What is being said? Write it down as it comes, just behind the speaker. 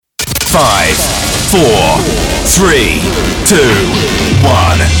5, 4, 3, 2,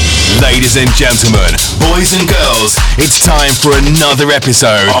 1. Ladies and gentlemen, boys and girls, it's time for another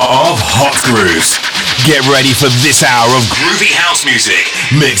episode of Hot Grooves. Get ready for this hour of groovy house music,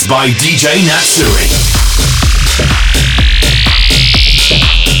 mixed by DJ Natsuj.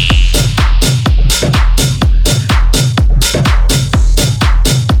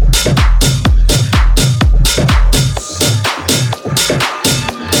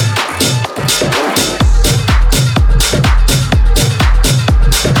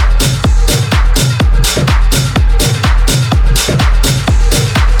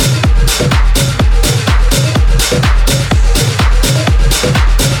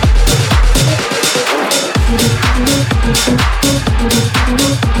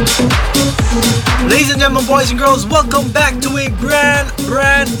 Ladies and gentlemen, boys and girls, welcome back to a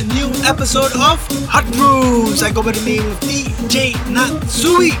brand new episode of Hot Grooves. I go by the name of DJ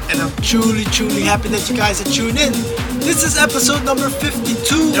Natsuj, and I'm truly happy that you guys are tuned in. This is episode number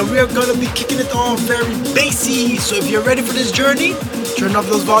 52, and we are going to be kicking it off very bassy. So if you're ready for this journey, turn up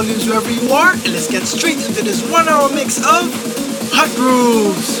those volumes wherever you are, and let's get straight into this 1 hour mix of Hot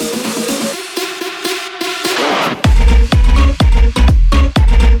Grooves.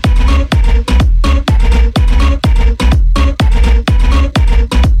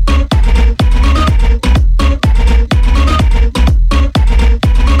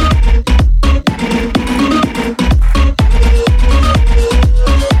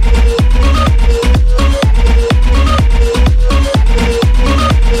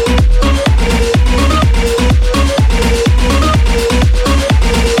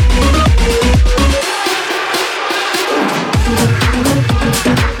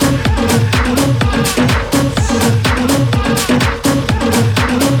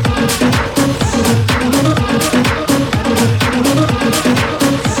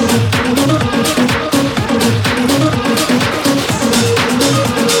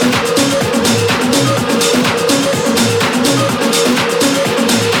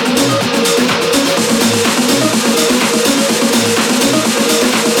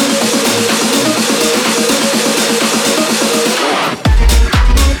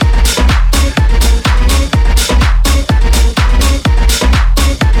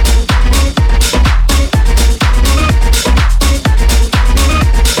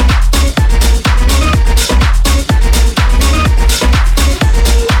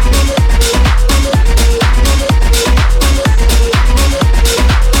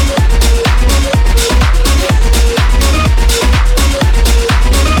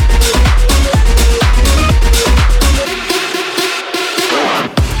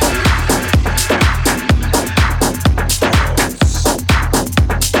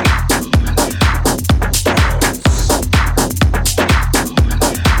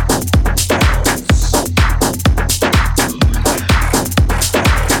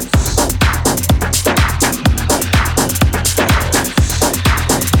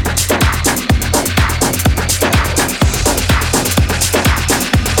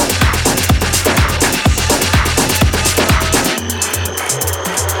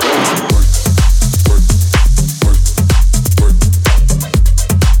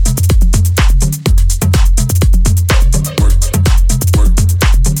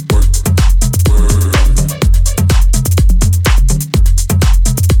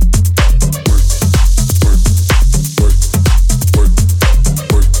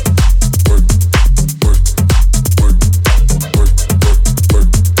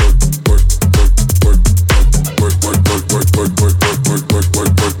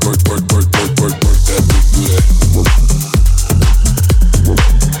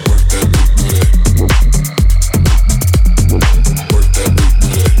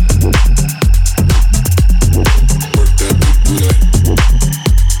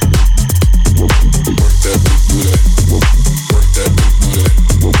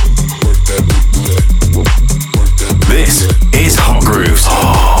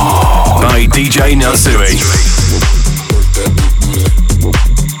 DJ Natsuj.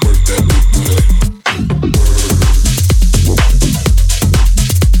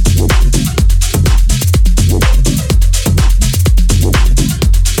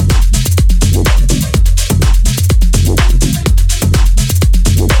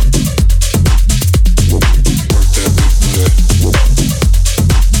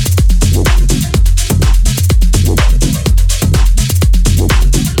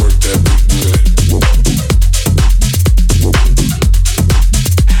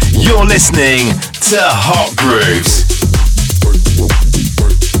 Listening to Hot Grooves.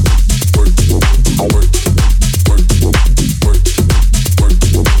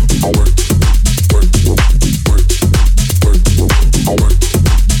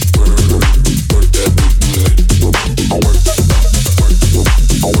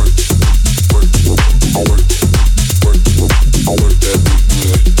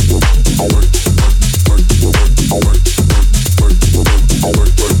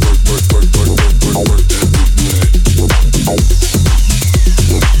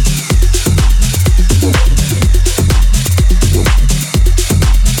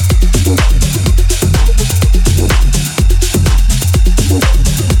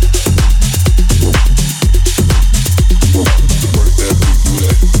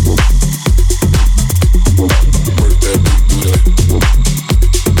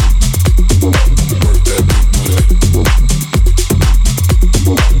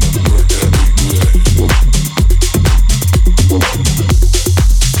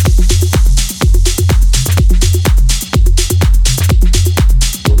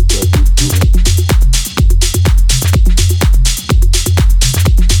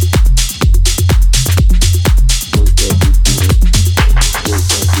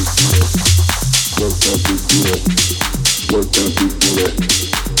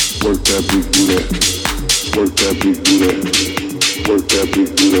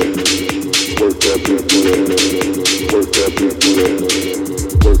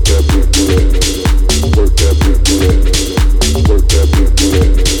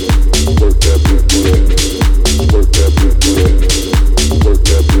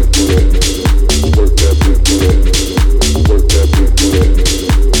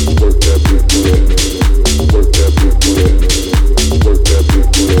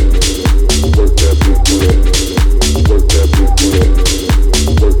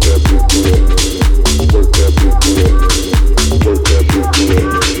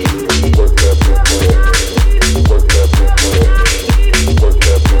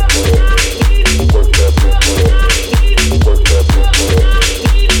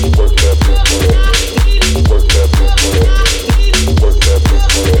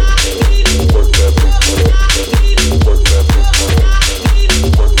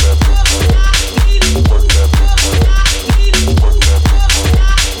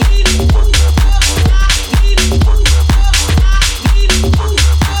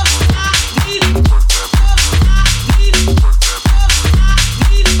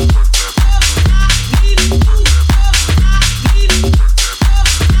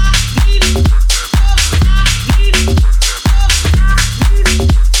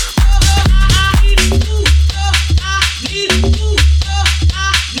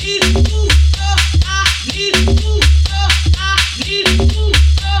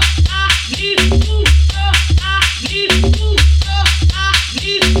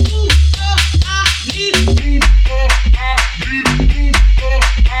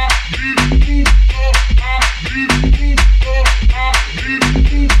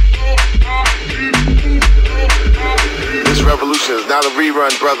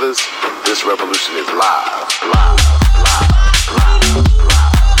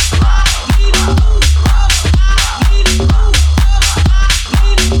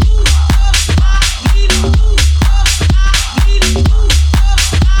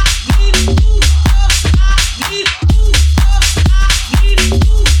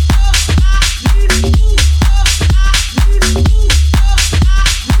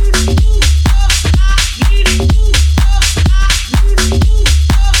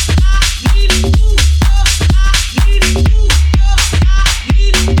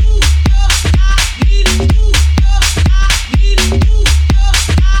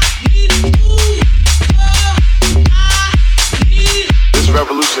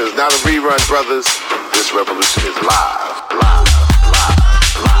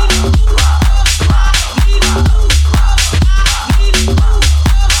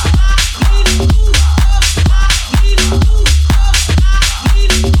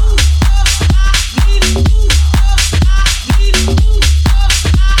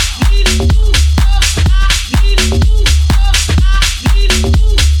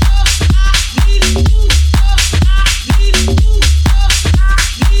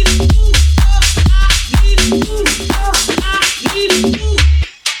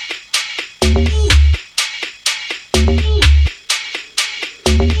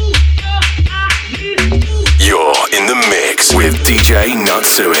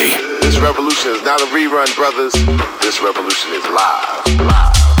 Natsuj. This revolution is not a rerun, brothers. This revolution is live.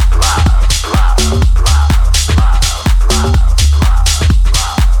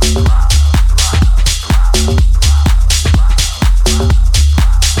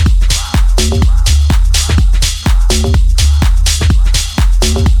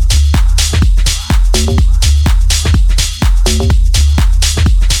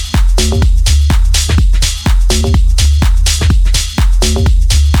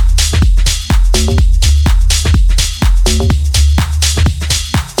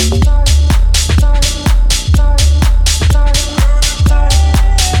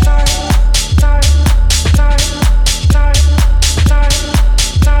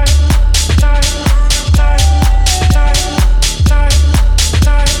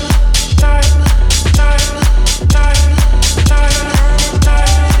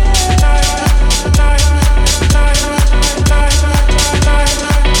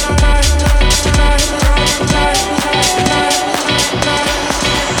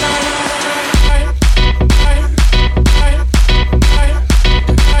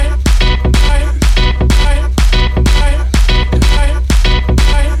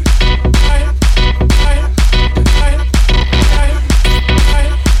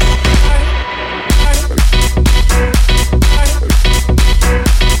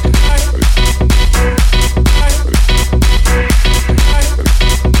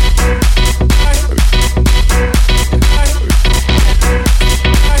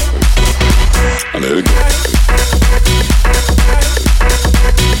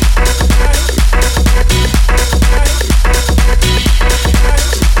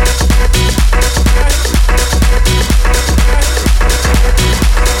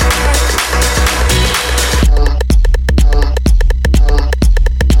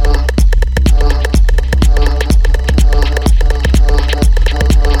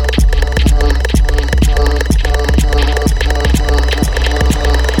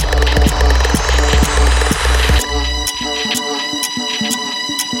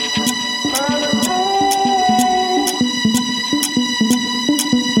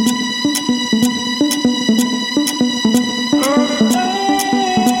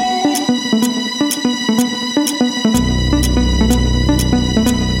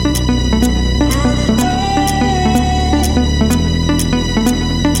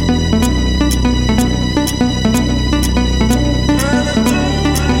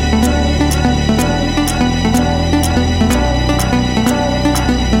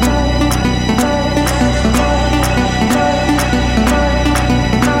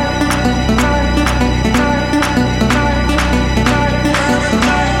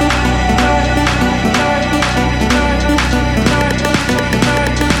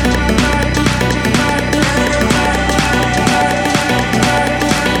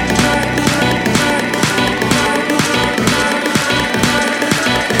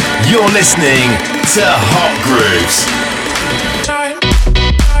 You're listening to Hot Grooves.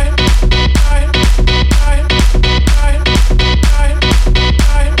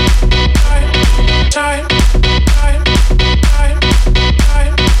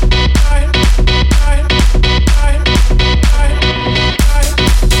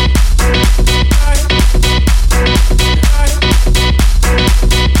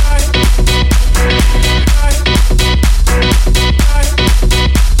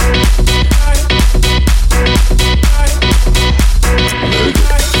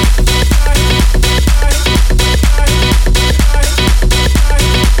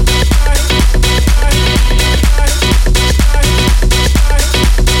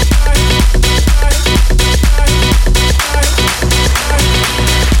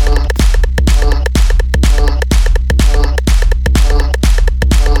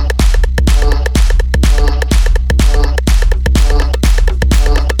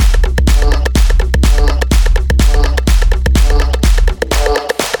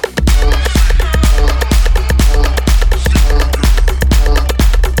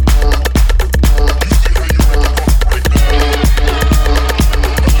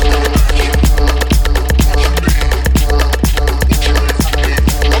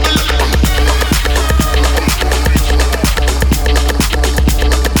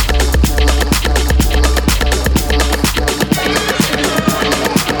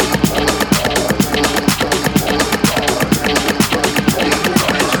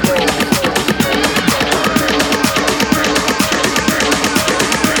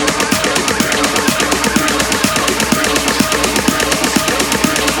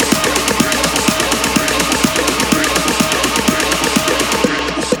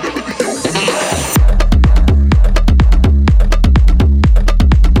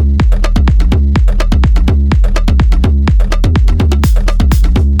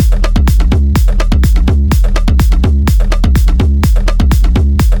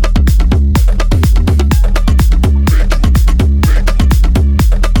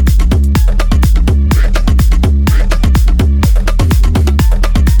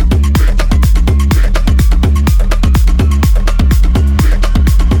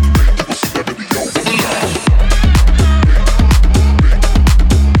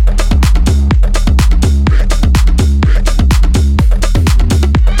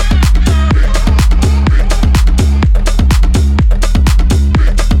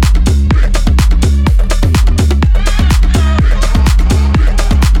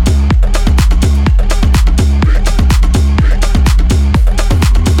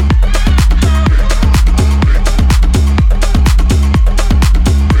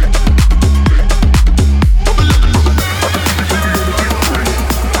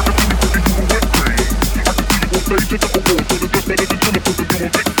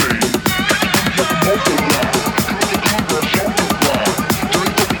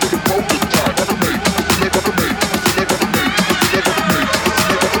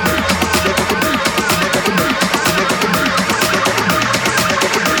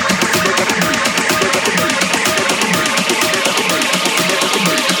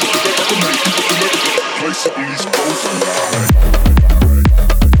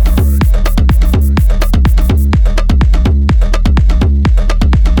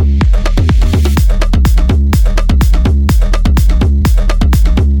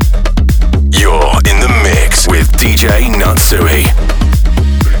 Natsuj.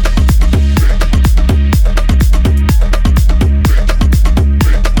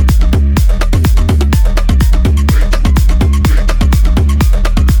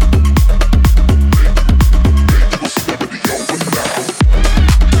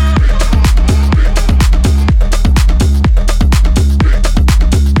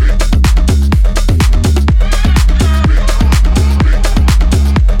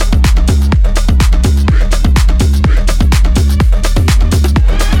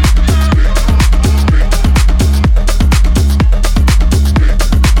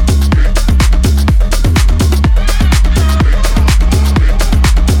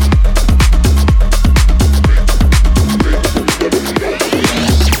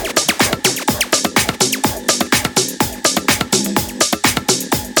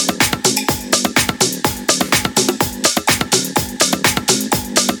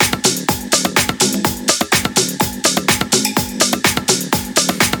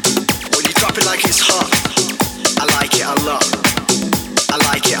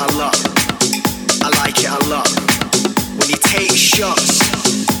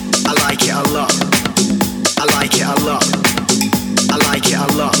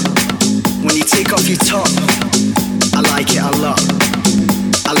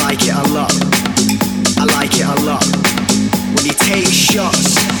 take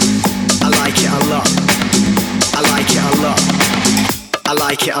shots, I like it a lot. I like it a lot. I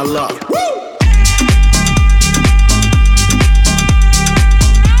like it a lot.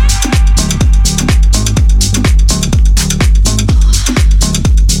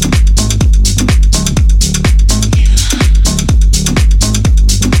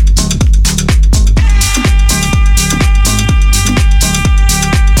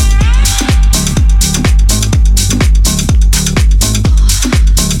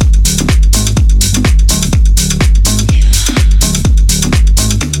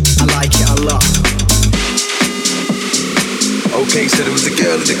 Okay, so there was a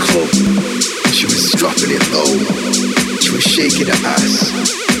girl in the club. She was dropping it low. She was shaking her ass,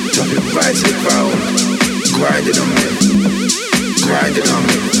 dropping it right to the ground, grinding on me, grinding on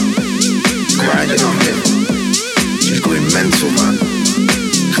me, grinding on me. She was going mental, man,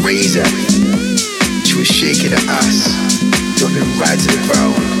 crazy. She was shaking her ass, dropping it right to the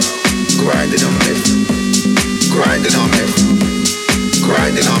ground, grinding on me, grinding on me,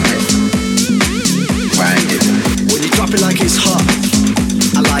 grinding on me, grinding. When you drop it like it's hot,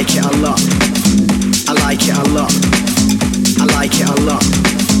 I like it a lot. I like it a lot. I like it a lot.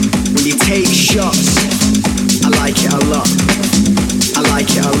 When you take shots, I like it a lot. I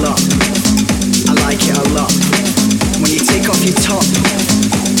like it a lot. I like it a lot. When you take off your top,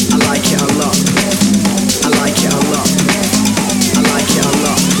 I like it a lot. I like it a lot. I like it a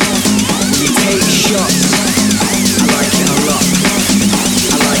lot. When you take shots, I like it a lot.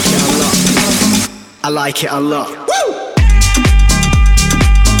 I like it a lot. I like it a lot.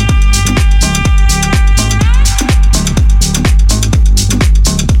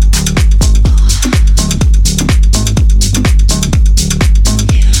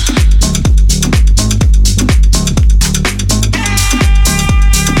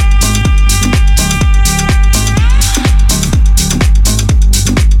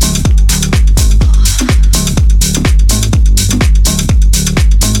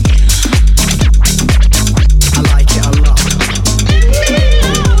 I like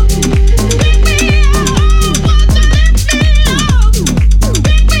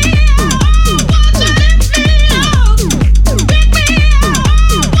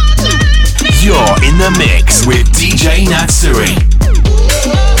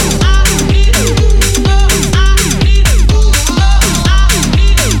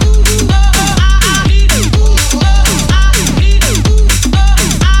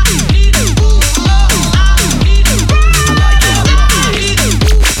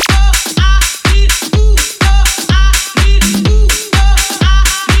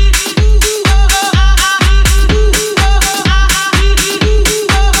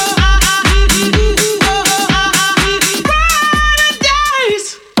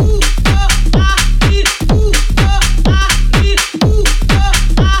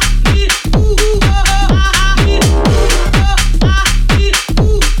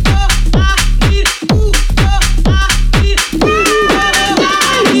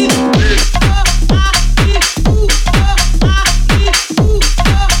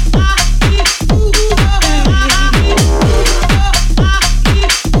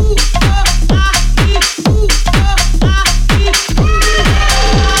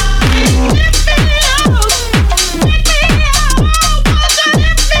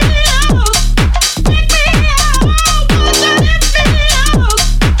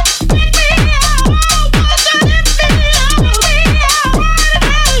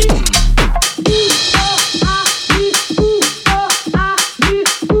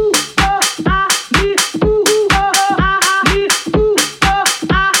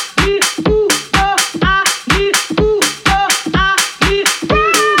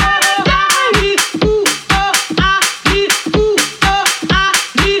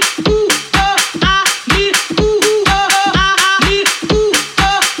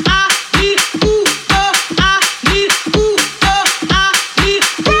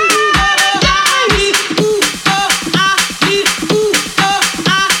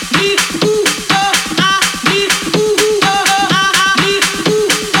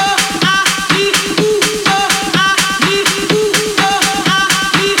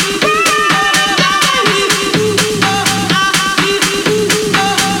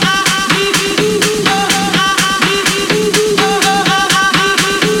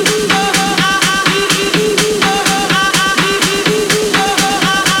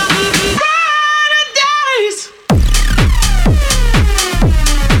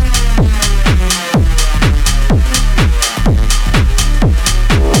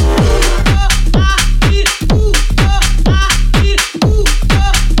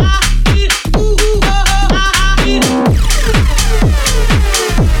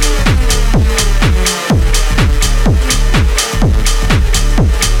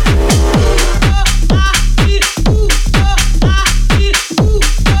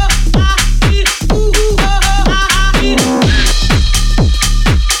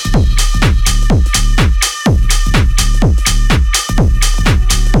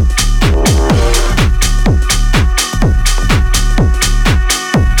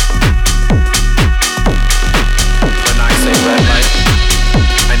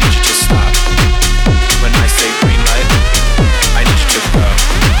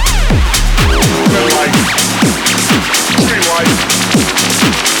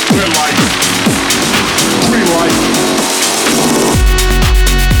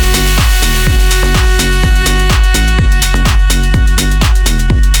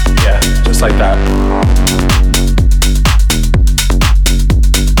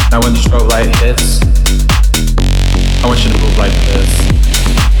when the strobe light hits, I want you to move like this.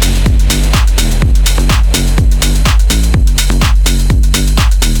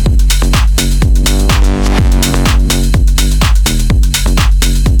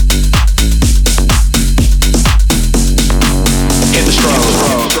 Hit the strobe.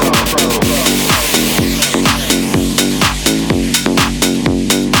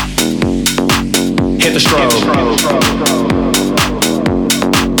 Hit the strobe.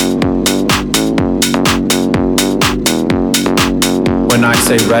 When I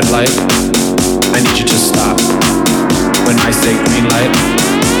say red light, I need you to stop. When I say green light,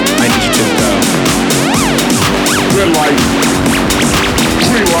 I need you to go. Red light,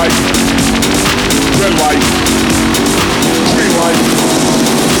 green light, red light, green light.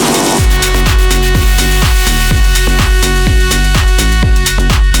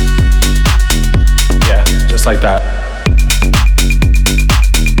 Yeah, just like that.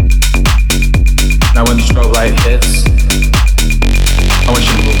 Now when the strobe light hits, I want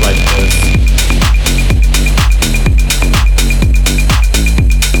you to move like this.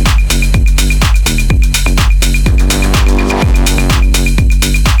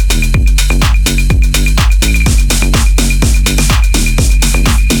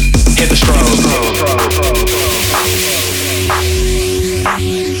 Hit the strobe.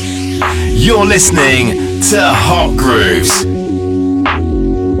 You're listening to Hot Grooves.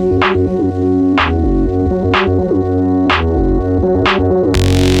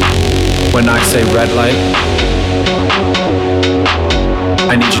 When I say red light,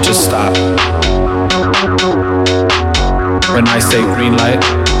 I need you to stop. When I say green light,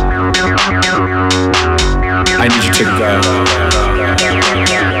 I need you to go.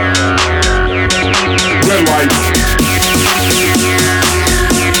 Red light,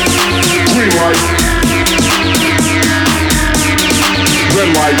 green light, red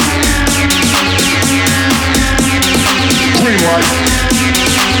light, green light.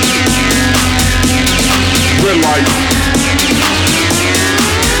 Red light,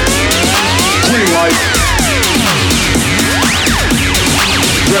 green light,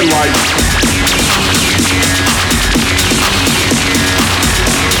 red light,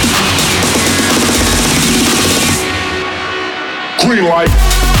 green light.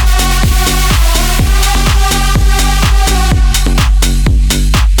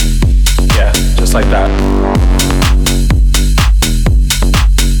 Yeah, just like that.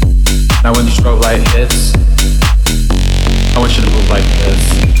 Now when the strobe light hits, I want you to move like this.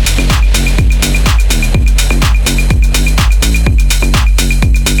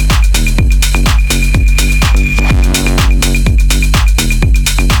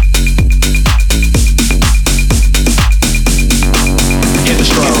 Hit the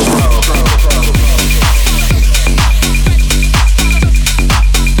strobe.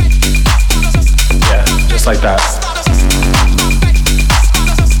 Yeah, just like that.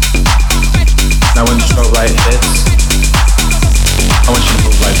 Now when the strobe light hits, I want you to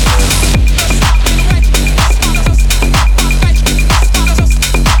move like this.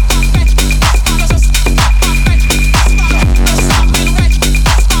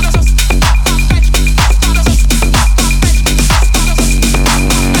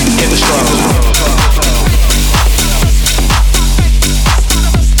 Hit the strobe.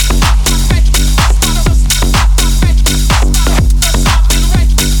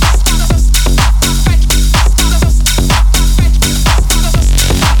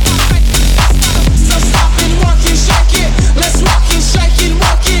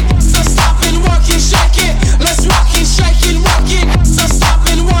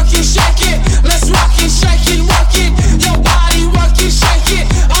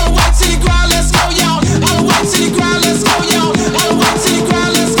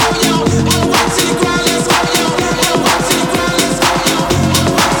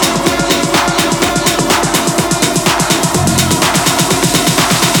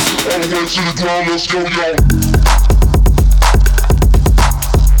 Let's go, yo.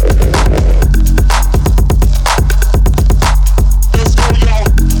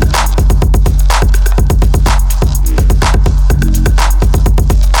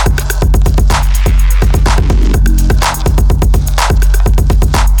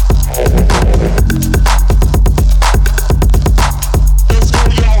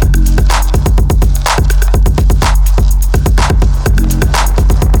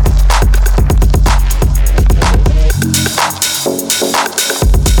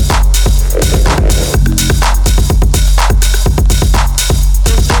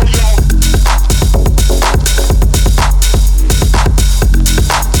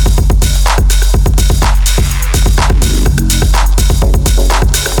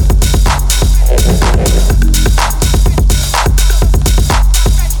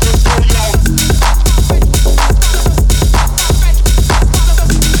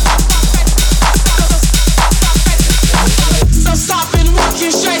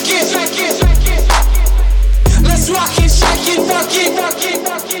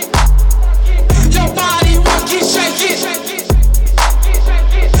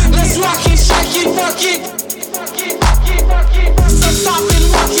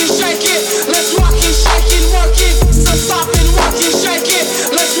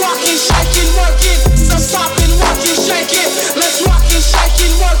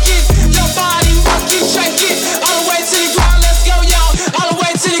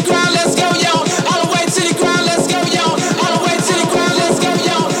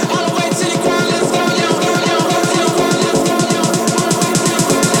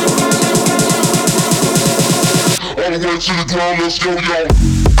 ground, let's go, yo.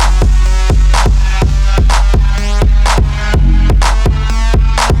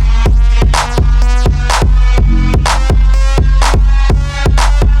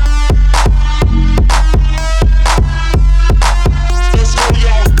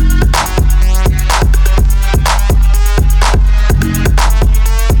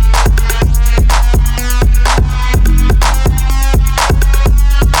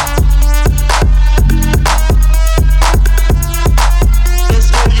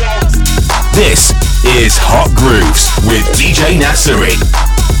 This is Hot Grooves with DJ Natsuj.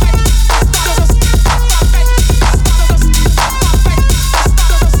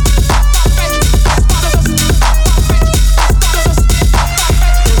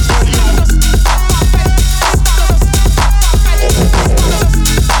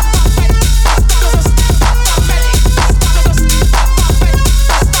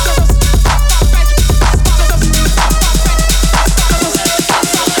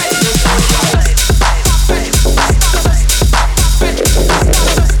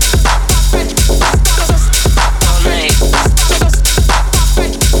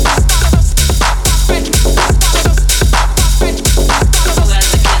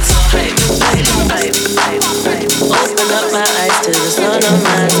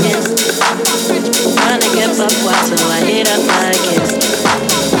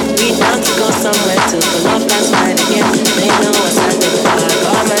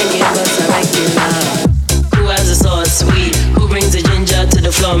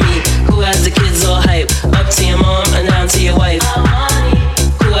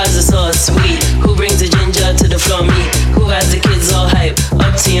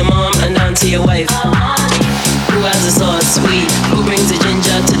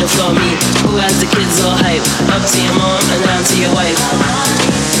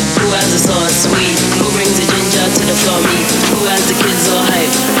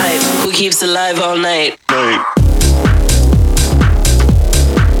 Alive all night.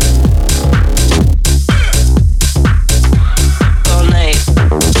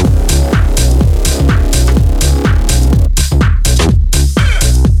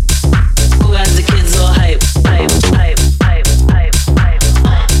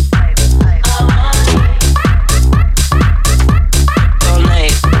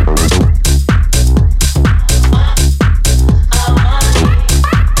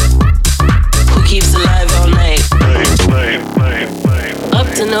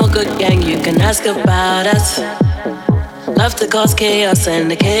 Ask about us. Love to cause chaos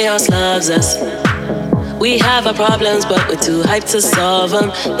and the chaos loves us. We have our problems but we're too hyped to solve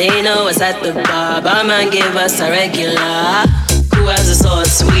them. They know us at the bar, barman give us a regular. Who has the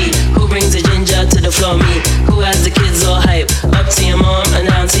sauce sweet? Who brings the ginger to the floor? Me. Who has the kids all hype? Up to your mom and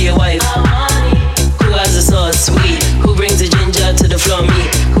down to your wife. Who has the sauce sweet? Who brings the ginger to the floor? Me.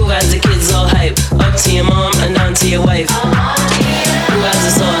 Who has the kids all hype? Up to your mom and down to your wife. Who has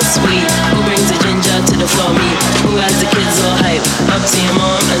the sauce sweet? Who brings the ginger to the floor? Me. Who has the kids all hype? Up to your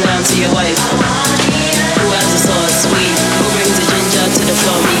mom and down to your wife. Who has the sauce sweet? Who brings the ginger to the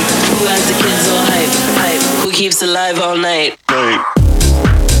floor? Me. Who has the kids all hype? Hype. Who keeps alive all night?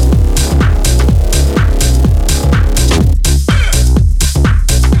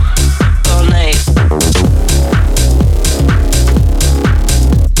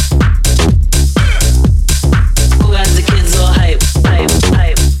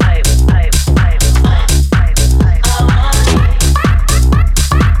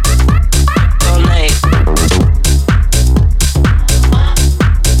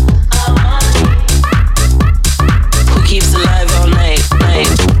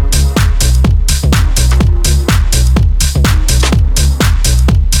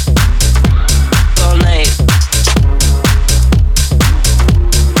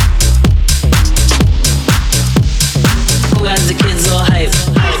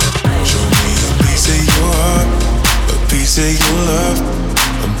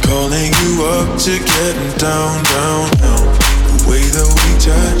 To getting down, down, down. The way that we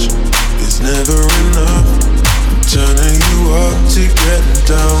touch is never enough. I'm turning you up to getting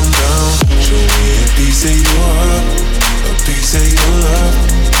down, down. Show me a piece of your heart, a piece of your love.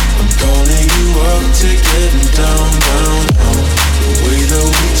 I'm calling you up to getting down, down, down. The way that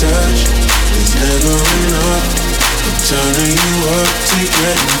we touch is never enough. I'm turning you up to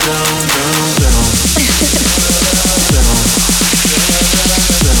getting down, down, down. Down.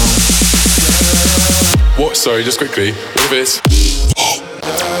 What? Sorry, just quickly. What if it's...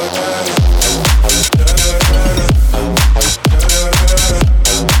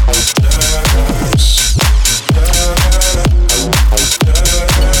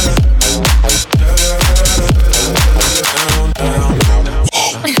 Down,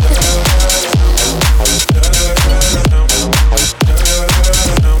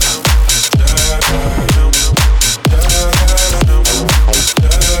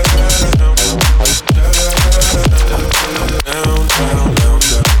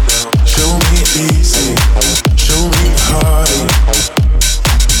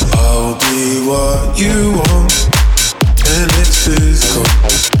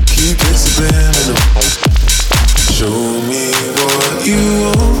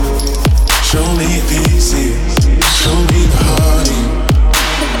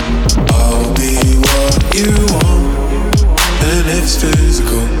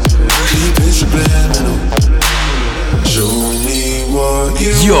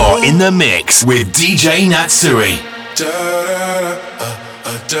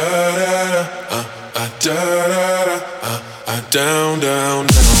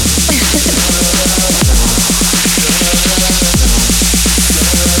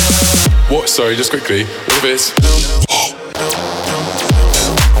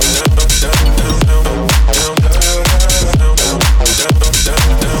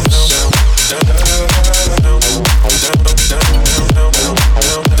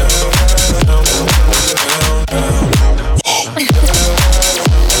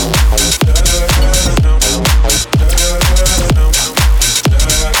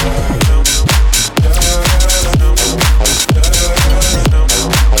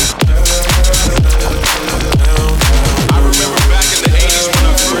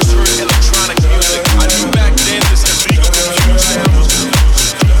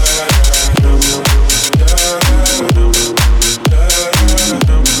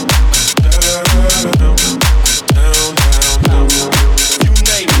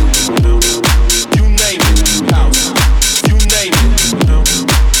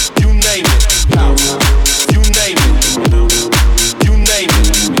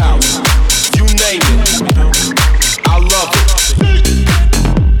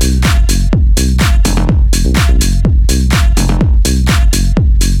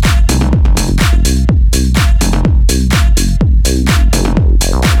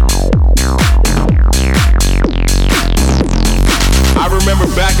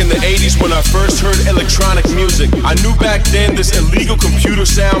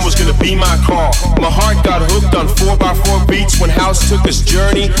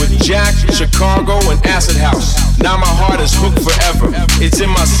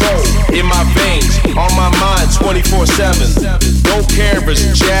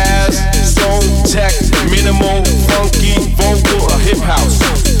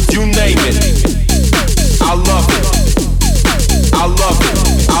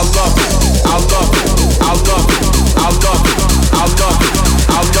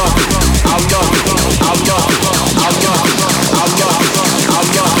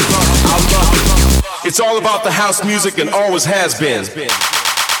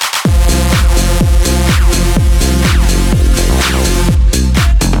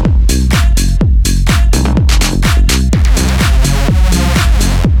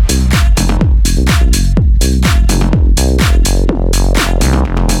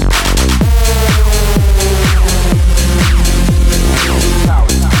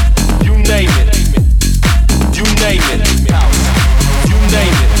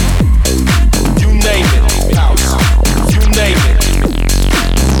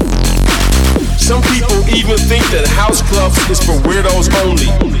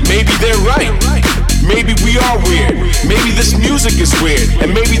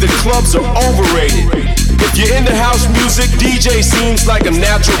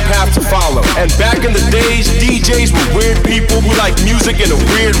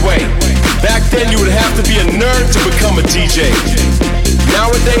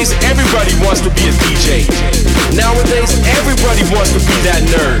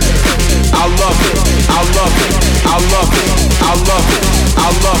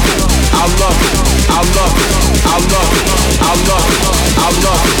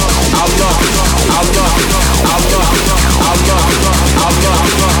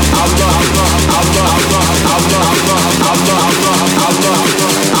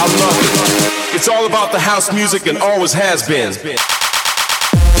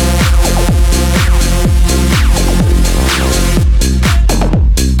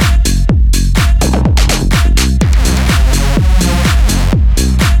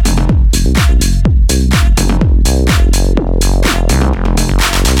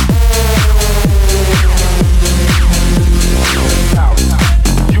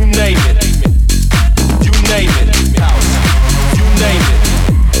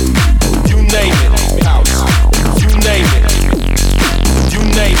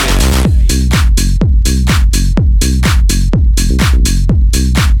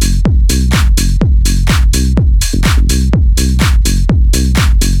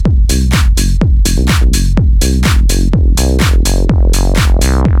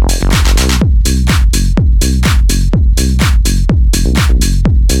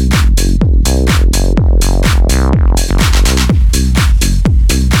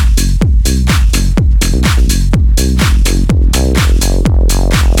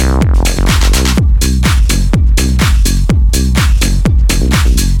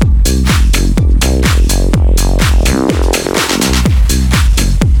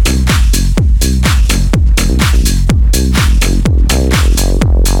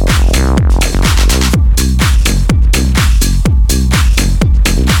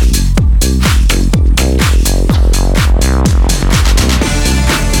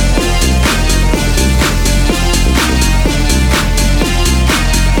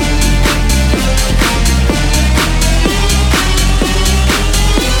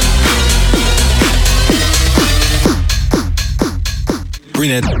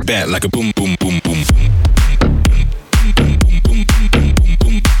 Bring that back like a boom, boom, boom, boom.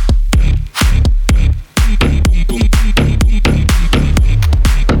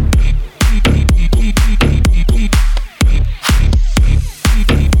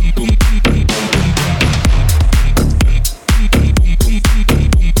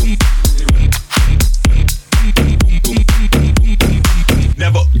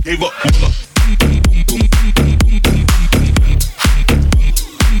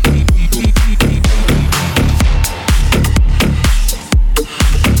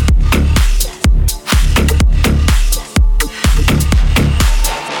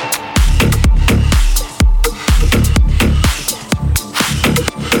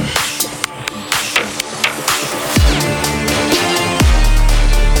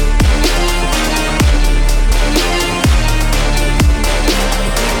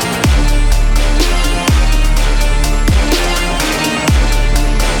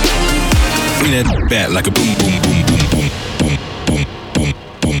 Back like a boom, boom, boom, boom, boom, boom, boom, boom,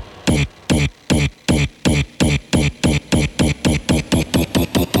 boom, boom, boom, boom, boom, boom, boom, boom, boom, boom, boom,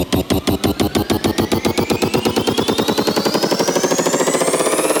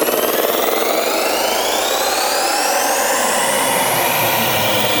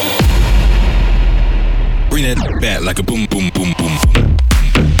 bring that back like a boom, boom, boom, boom.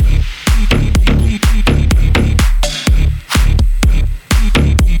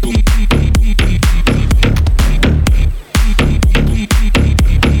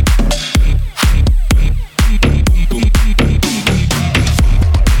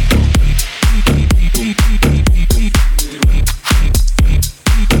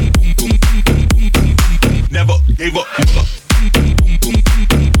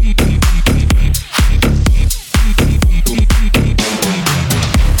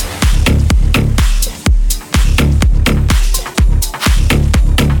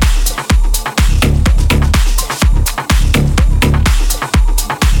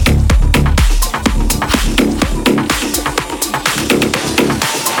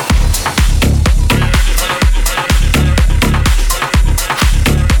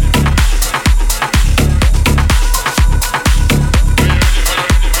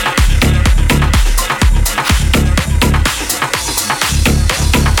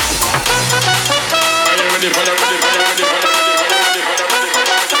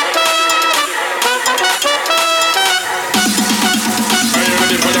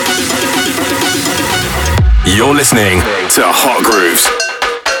 You're listening to Hot Grooves.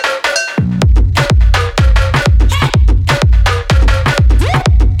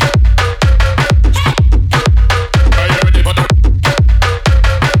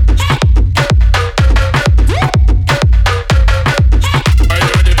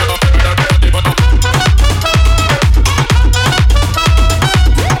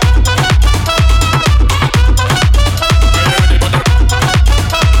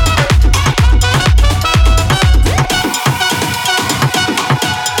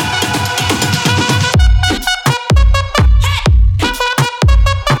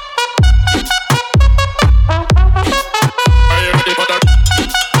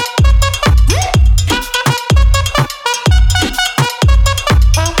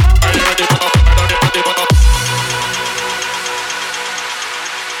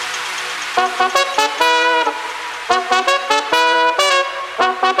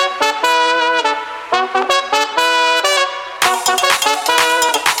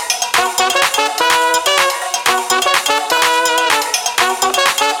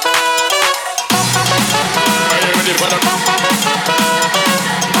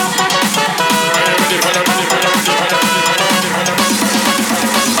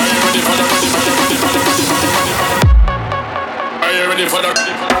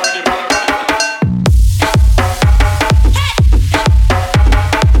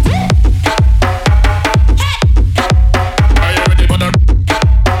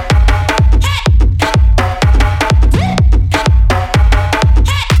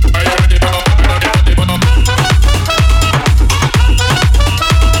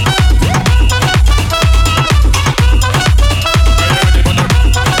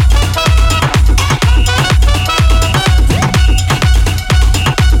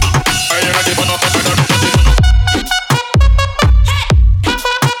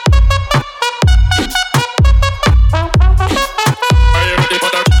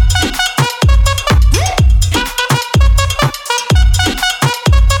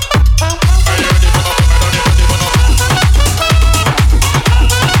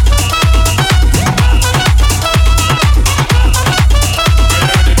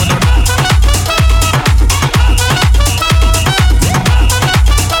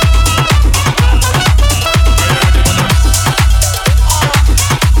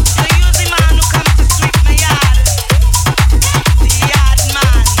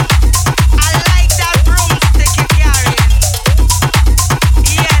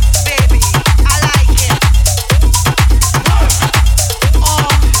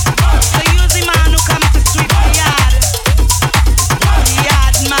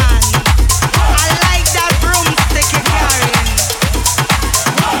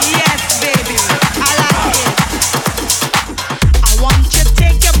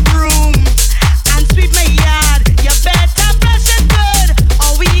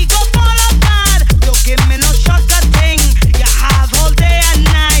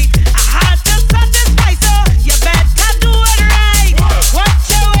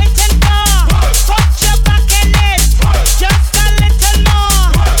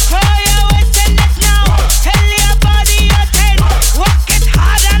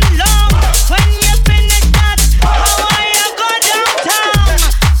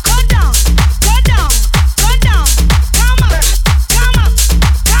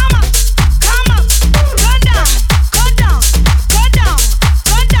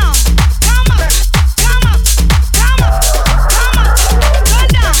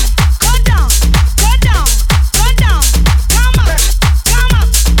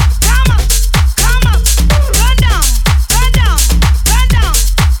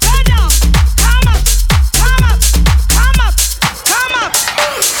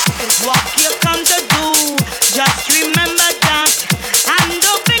 what you come to do. Just remember that. And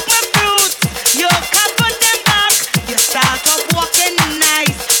don't pick my fruit. You can't put them back. You start up walking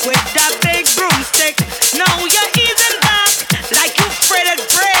nice with that big broomstick. Now you're easing back like you fretted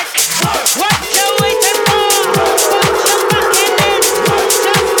brick. What you waiting for? Put your back in it.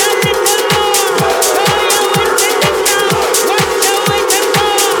 Just a little more. Throw your weight in it now. What you waiting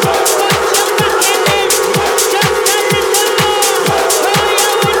for? Put your back in it. Just a little more. Throw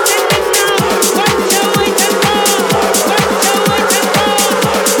your weight in it now. What you waiting for? What you waiting for?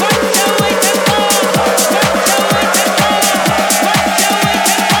 What you waiting for? What you waiting for? What you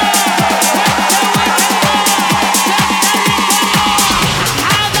waiting for?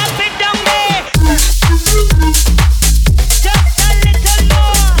 Have that bit down there. Just a little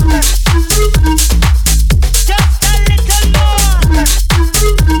more. Just a little more.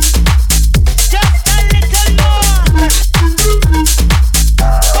 Just a little more.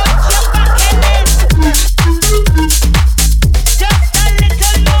 Put your back in it. Just a little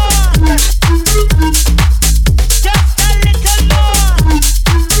more. Just a little more. Just a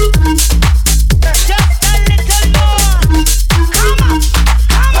little more. Come on,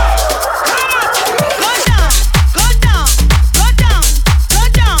 come on, come on. Go down, go down, go down, go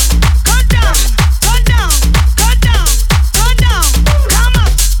down, go down, go down, go down, go down. Come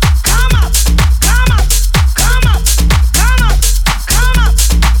up, come up, come up, come up, come up, come up,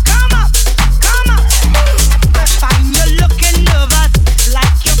 come up, come up. I find you looking nervous,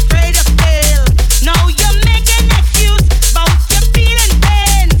 like you're afraid to fail. Now you're making excuse about your feeling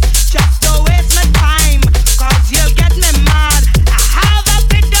pain. Just don't waste my time, cause you'll get me mad. I have a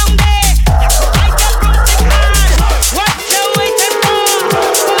bit down there, that's like a broomstick hard. What you waiting for?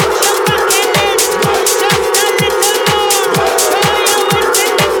 Put your back in it. Just a little more. Throw your weight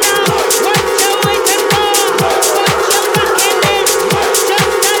in it now. What you waiting for? Put your back in it.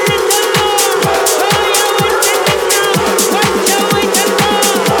 Just a little more. Throw your weight in it now. What you waiting for?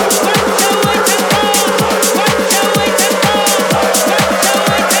 What you waiting for? What you waiting for? What you waiting for?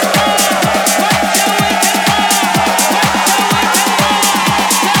 What you waiting for?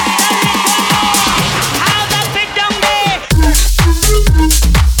 Have that bit down there.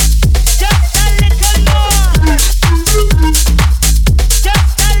 Just a little more.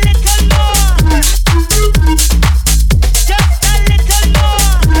 Just a little more. Just a little more.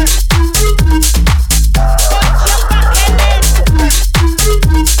 Put your back in it.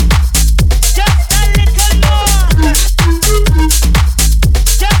 Just a little more.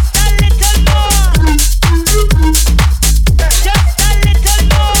 Just a little more. Just a little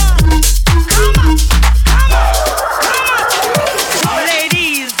more. Come on, come on, come on.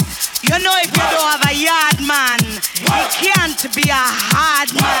 Ladies, you know if you don't have a yard man, he can't be a hard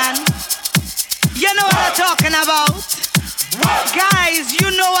man. You know what I'm talking about? Guys, you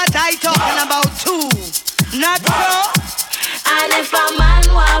know what I'm talking about too. Not so? And if a man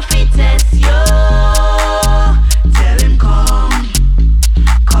want fi test you, tell him come,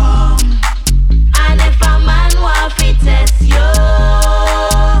 come. And if a man want fi test you,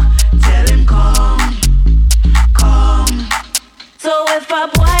 tell him come, come. So if a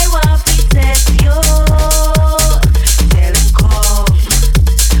boy want fi test you, tell him come,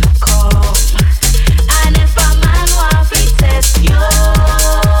 come. And if a man want fi test you,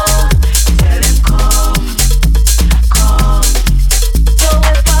 tell him come, come. So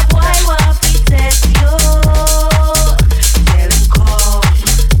if a boy want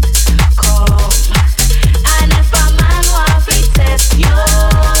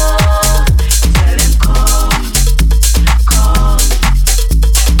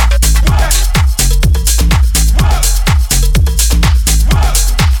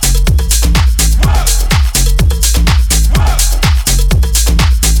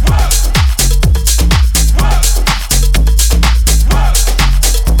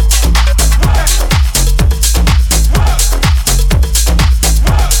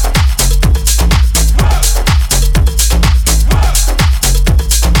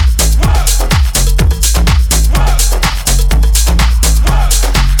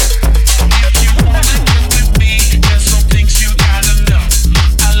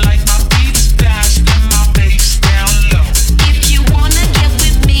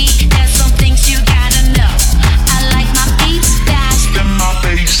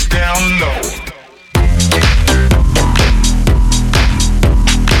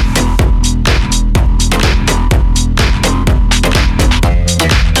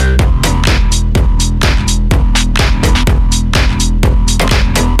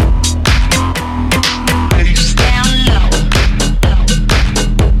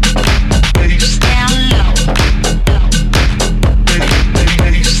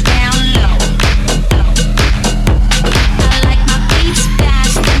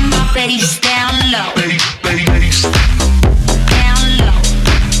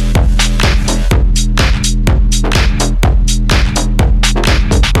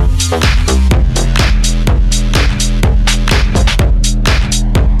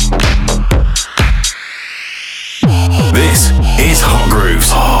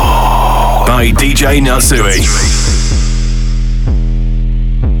DJ Natsuj.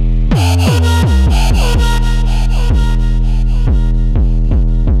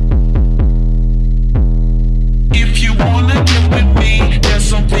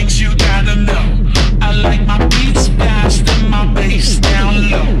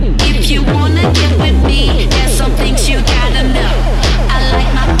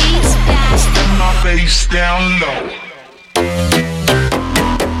 Down low.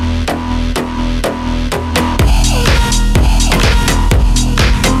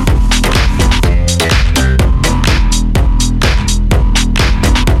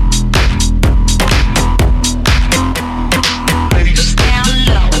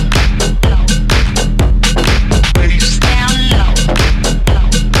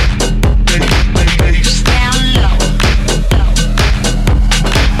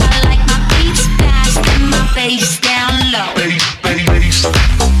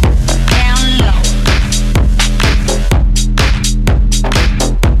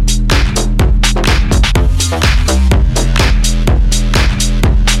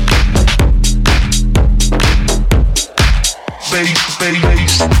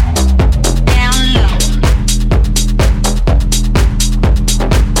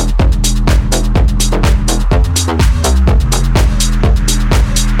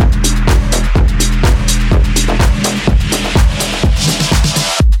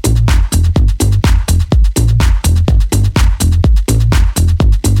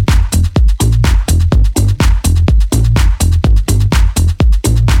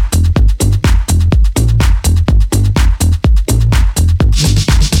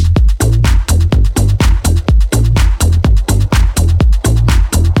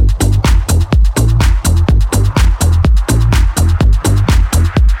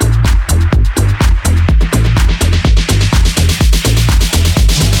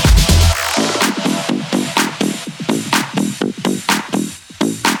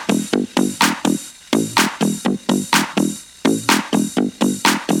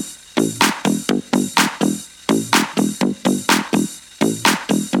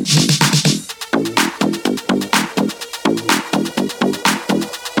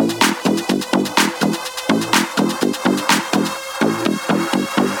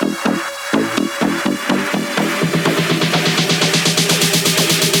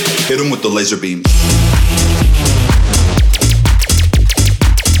 Hit him with the laser beam.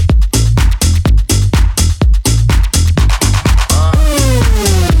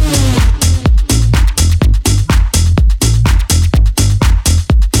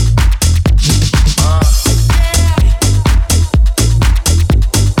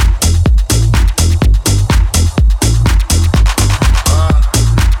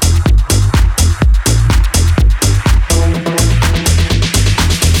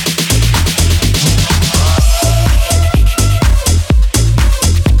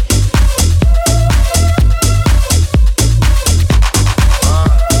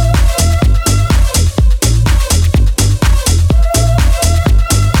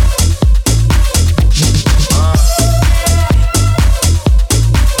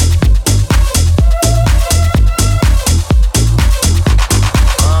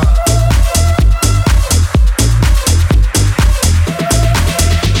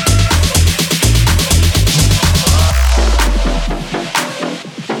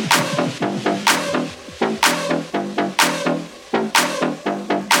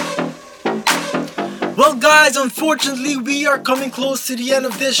 Well guys, unfortunately we are coming close to the end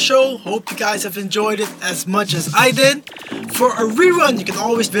of this show. Hope you guys have enjoyed it as much as I did. For a rerun, you can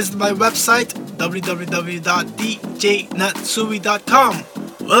always visit my website www.djnatsui.com.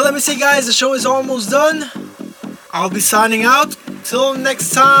 Well, let me say guys, the show is almost done. I'll be signing out. Till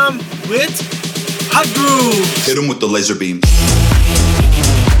next time with Hot Groove. Hit him with the laser beam.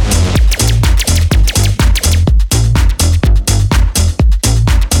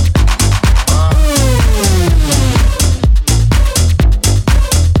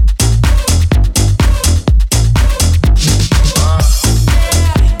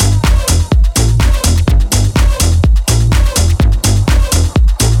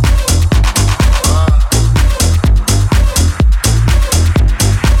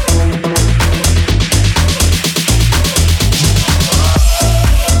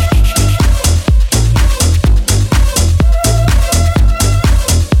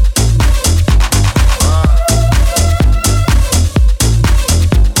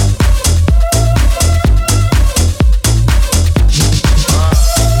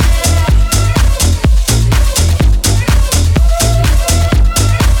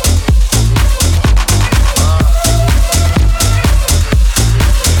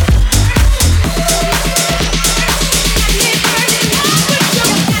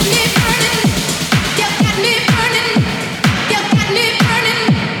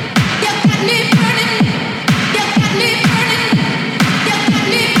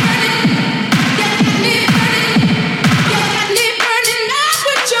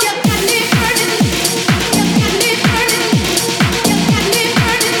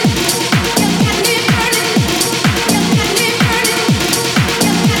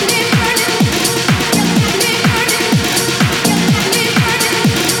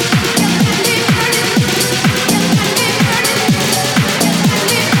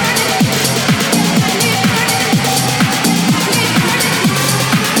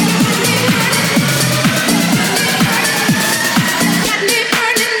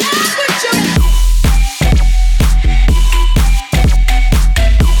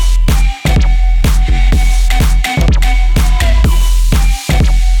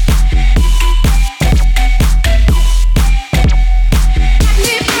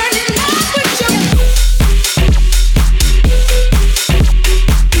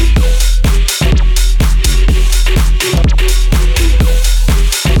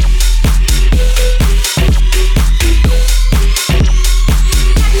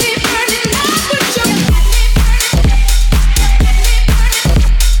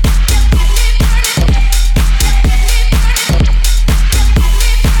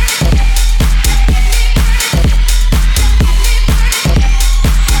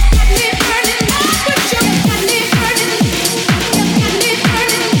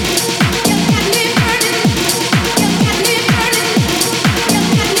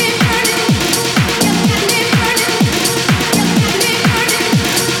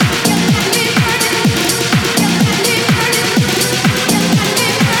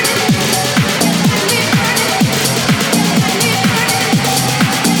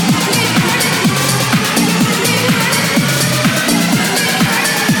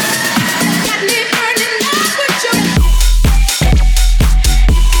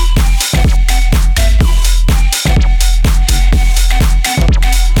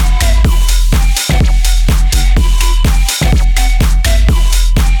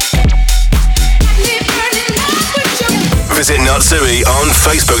 Natsui on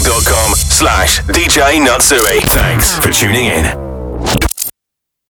Facebook.com/DJ Natsui. Thanks for tuning in.